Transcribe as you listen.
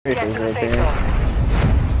Right there.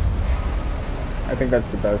 I think that's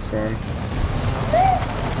the best one.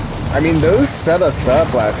 I mean, those set us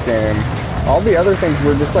up last game. All the other things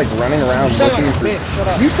were just like running around looking for.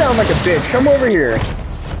 You sound like a bitch. Come over here.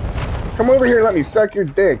 Come over here. Let me suck your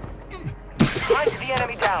dick. Hunt the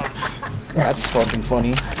enemy down. That's fucking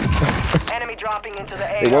funny. Enemy dropping into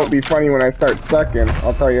the AO. It won't be funny when I start sucking.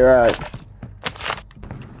 I'll tell you that.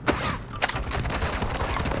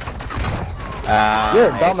 You're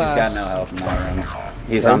a Nice. dumbass. He's got no health in that room.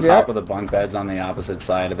 He's on top of the bunk beds on the opposite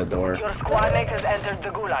side of the door. Your squad mate has entered the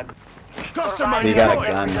gulag. He got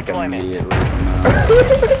a gun like immediately.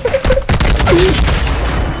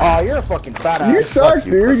 Oh, you're a fucking fat ass. You suck, Fuck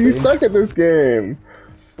you, dude. You pussy. suck at this game.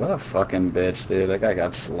 What a fucking bitch, dude. That guy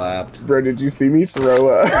got slapped. Bro, did you see me throw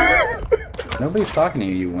up? Nobody's talking to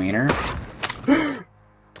you, you wiener.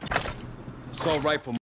 Assault rifle.